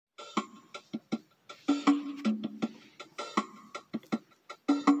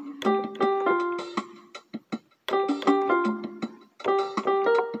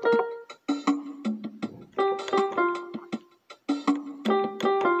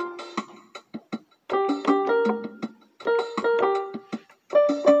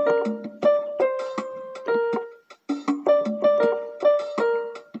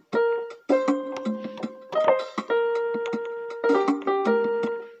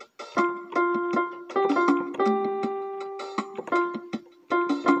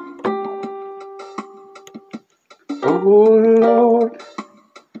Lord,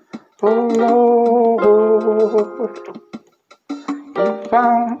 oh Lord, you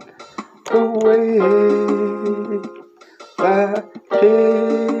found a way that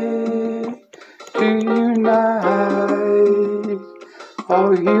day to unite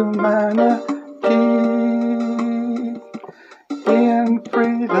all humanity in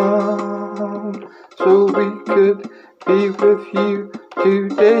freedom, so we could be with you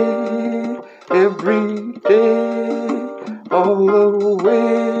today, every day, all the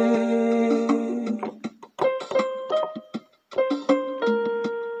way.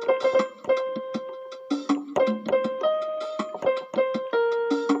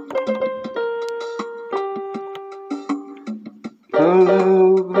 The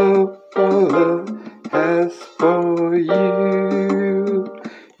love the Father has for you,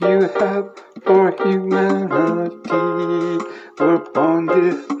 you have for humanity. We're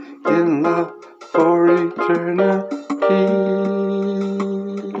bonded in love for eternity.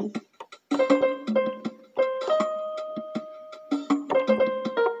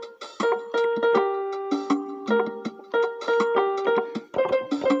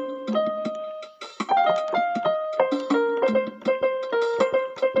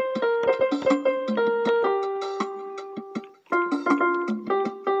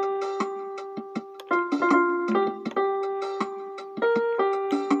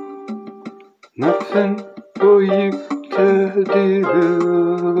 Nothing for you to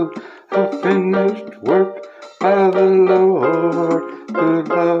do, a finished work by the Lord who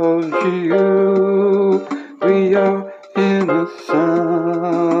loves you. We are innocent,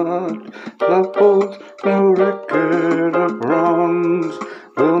 love holds no record of wrongs,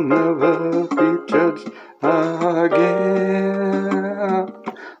 we'll never be judged again.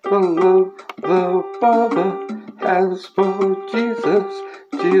 The love the Father has for Jesus,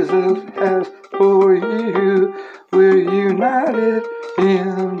 Jesus has for you. We're united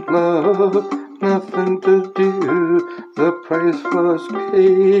in love, nothing to do. The price was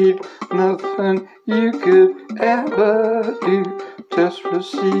paid, nothing you could ever do. Just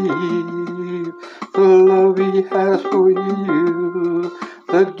receive the love He has for you,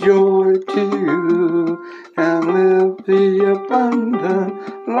 the joy too, and live the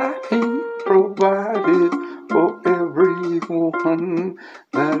abundant life He provided for everyone.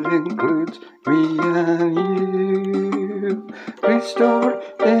 That includes me and you. Restored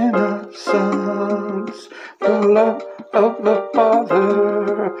innocence. The love of the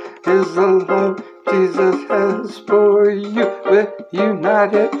Father is the love Jesus has for you. We're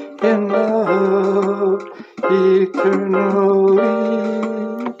united in love eternally.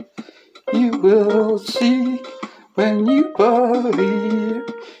 You will see when you believe.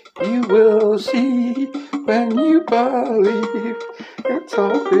 You will see when you believe. It's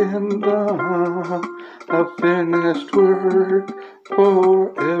all been done, a finished work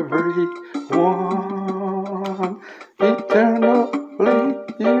for everyone, eternally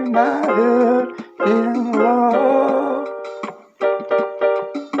united.